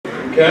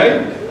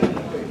Okay?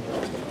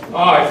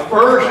 All right,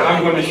 first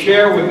I'm going to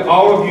share with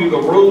all of you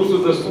the rules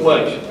of this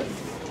election.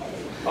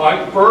 All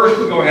right, first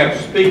we're going to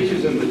have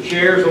speeches in the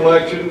chair's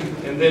election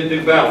and then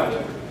do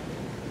balloting.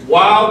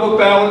 While the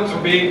ballots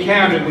are being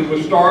counted, we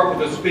will start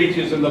with the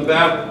speeches and the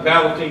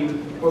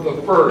balloting for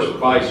the first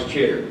vice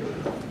chair.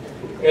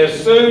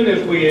 As soon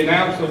as we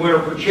announce the winner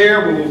for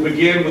chair, we will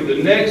begin with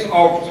the next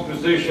officer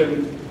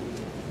position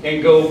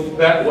and go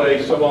that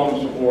way, so on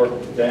and so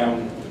forth,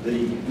 down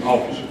the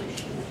officers.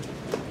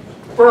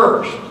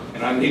 First,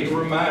 and I need to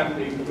remind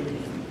people,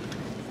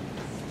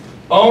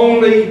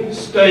 only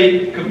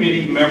state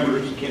committee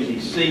members can be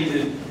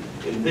seated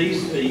in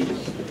these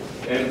seats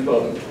and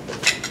vote.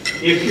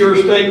 If you're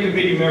a state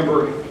committee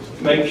member,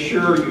 make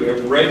sure you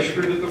have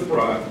registered at the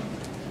front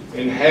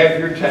and have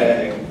your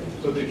tag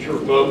so that your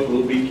vote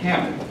will be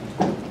counted.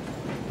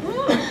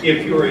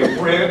 If you're a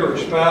friend or a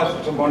spouse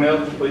of someone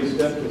else, please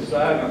step to the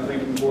side. I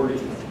think we've already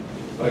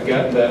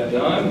got that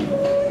done.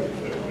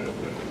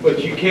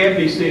 But you can't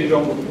be seated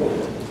on the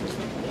floor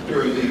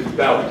during the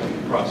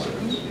balloting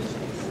process.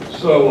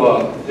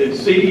 So the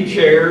seating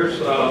chairs,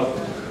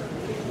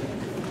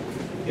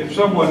 if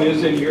someone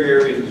is in your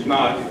area who's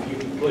not, if you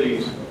can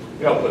please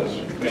help us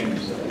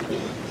manage that.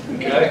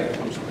 Okay?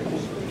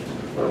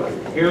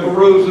 Here are the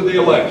rules of the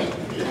election.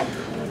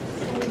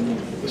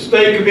 The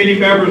state committee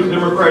members of the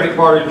Democratic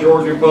Party of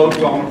Georgia votes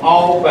on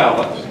all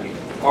ballots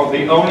are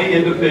the only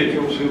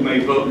individuals who may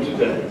vote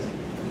today.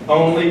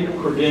 Only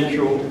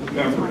credentialed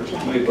members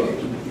may vote.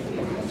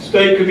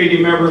 State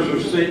committee members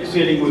are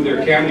sitting with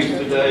their counties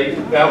today.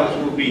 Ballots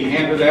will be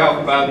handed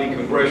out by the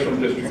congressional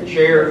district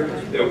chair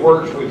that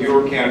works with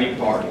your county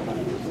party.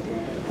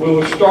 We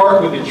will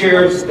start with the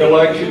chair's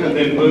election and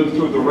then move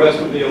through the rest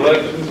of the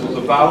elections as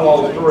the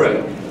bylaws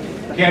direct.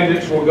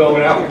 Candidates will go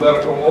in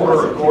alphabetical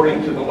order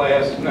according to the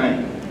last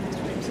name.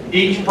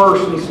 Each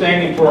person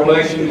standing for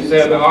election has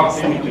had the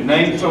opportunity to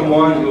name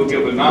someone who will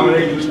give a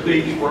nominating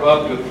speech for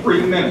up to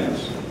 3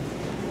 minutes.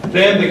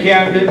 Then the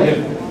candidate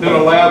has been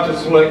allowed to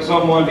select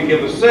someone to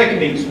give a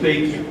seconding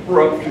speech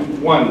for up to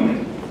 1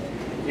 minute.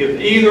 If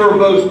either of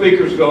those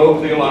speakers go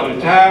over the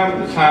allotted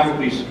time, the time will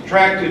be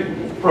subtracted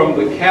from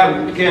the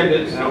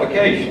candidate's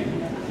allocation.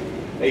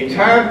 A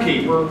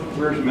timekeeper,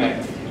 where's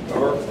Maggie?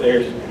 Or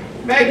there's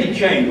Maggie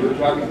Chambers,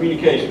 our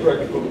communications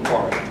director for the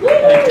party.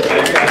 Thank you,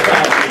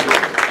 Maggie.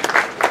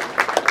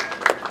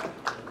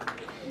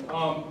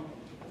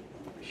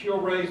 She'll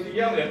raise the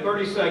yellow, at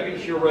 30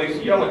 seconds, she'll raise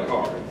the yellow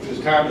card. When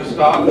it's time to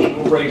stop, she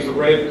will raise the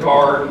red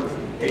card,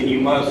 and you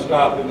must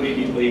stop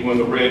immediately when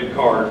the red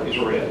card is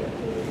red.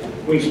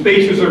 When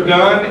speeches are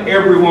done,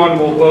 everyone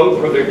will vote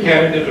for their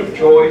candidate of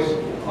choice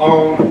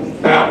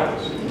on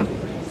ballots.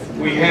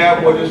 We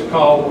have what is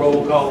called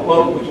roll call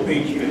vote, which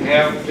means you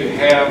have to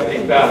have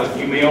a ballot.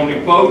 You may only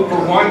vote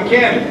for one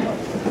candidate.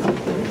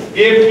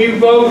 If you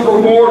vote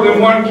for more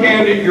than one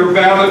candidate, your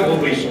ballot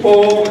will be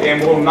spoiled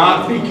and will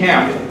not be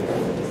counted.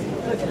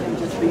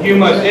 You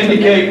must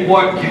indicate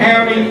what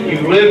county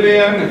you live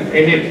in, and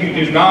if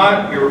you do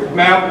not, your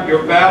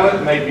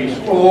ballot may be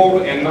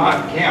spoiled and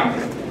not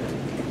counted.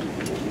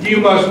 You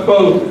must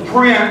both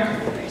print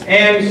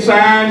and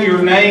sign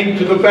your name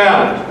to the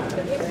ballot.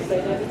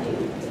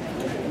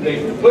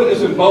 They put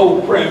this in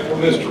bold print for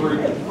this to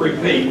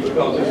repeat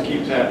because this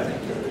keeps happening.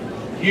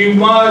 You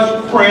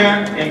must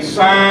print and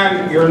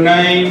sign your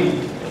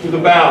name to the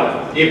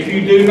ballot. If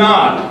you do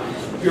not,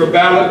 your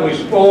ballot will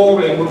be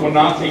spoiled and will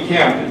not be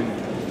counted.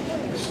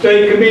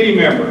 State committee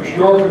members,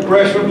 your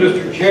congressional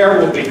district chair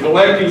will be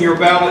collecting your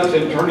ballots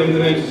and turning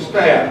them into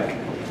staff.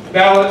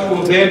 Ballots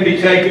will then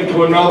be taken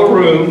to another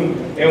room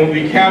and will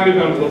be counted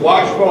under the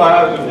watchful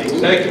eyes of the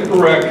executive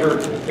director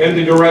and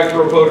the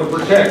director of voter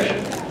protection.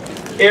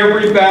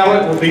 Every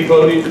ballot will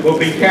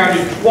be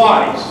counted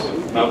twice,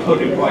 not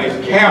voted twice,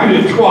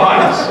 counted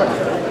twice,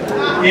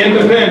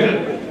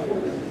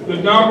 independent. The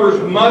numbers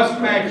must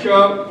match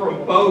up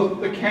from both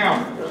the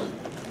counters,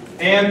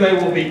 and they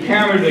will be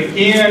counted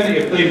again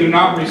if they do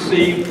not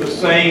receive the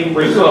same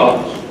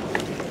results.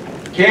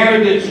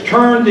 Candidates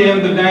turned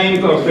in the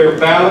names of their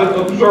ballot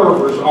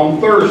observers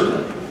on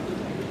Thursday.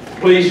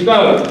 Please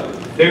note,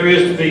 there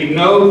is to be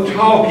no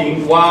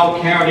talking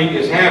while counting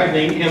is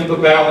happening in the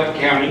ballot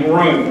counting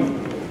room.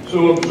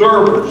 So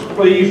observers,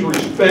 please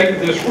respect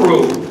this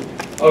rule.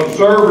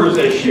 Observers,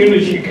 as soon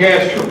as you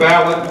cast your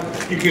ballot,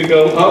 you can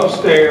go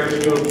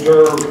upstairs to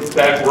observe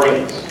that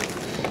race.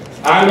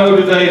 I know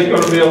today is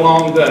going to be a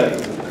long day.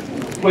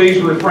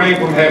 Please refrain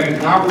from having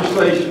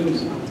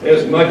conversations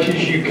as much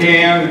as you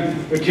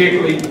can,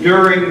 particularly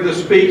during the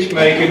speech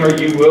making, or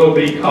you will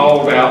be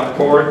called out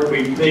for it.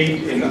 We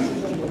need, and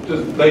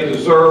they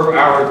deserve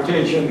our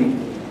attention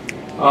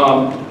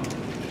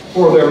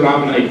for their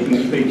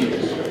nominating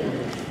speeches.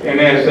 And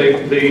as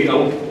the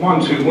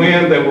ones who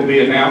win, they will be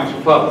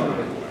announced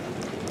publicly.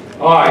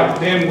 All right,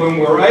 then when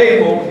we're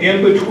able,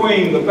 in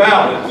between the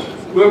ballots,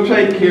 we'll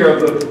take care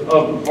of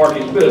the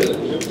party's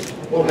business.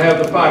 We'll have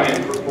the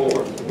finance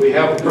report. We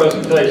have a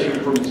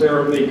presentation from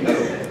Sarah Miko.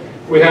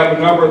 We have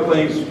a number of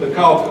things, the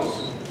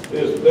caucus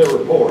is their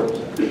reports.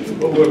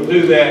 But we'll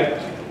do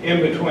that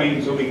in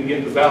between so we can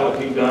get the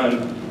balloting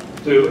done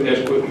through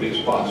as quickly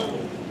as possible.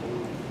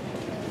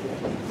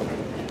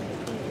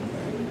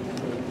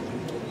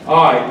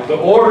 All right, the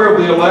order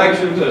of the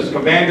elections as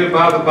commanded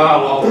by the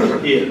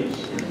bylaws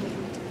is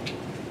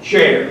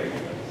Chair,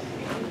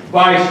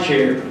 Vice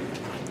Chair,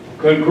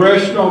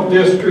 Congressional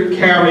District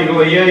County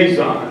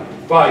Liaison,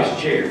 Vice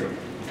Chair,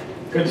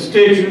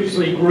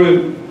 Constituency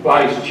Group,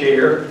 Vice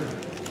Chair,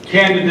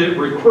 Candidate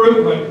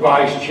Recruitment,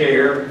 Vice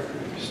Chair,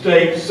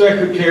 State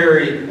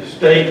Secretary,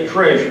 State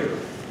Treasurer.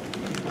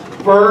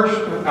 First,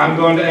 I'm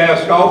going to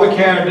ask all the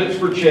candidates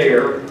for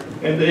chair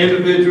and the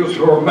individuals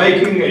who are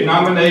making a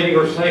nominating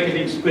or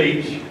seconding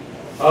speech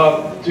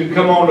to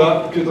come on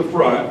up to the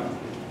front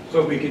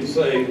so we can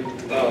save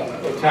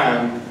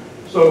time.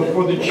 So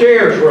for the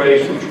chair's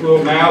race, which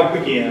will now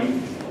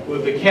begin,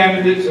 with the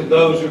candidates and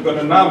those who are going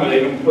to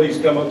nominate them,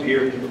 please come up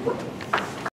here to the front.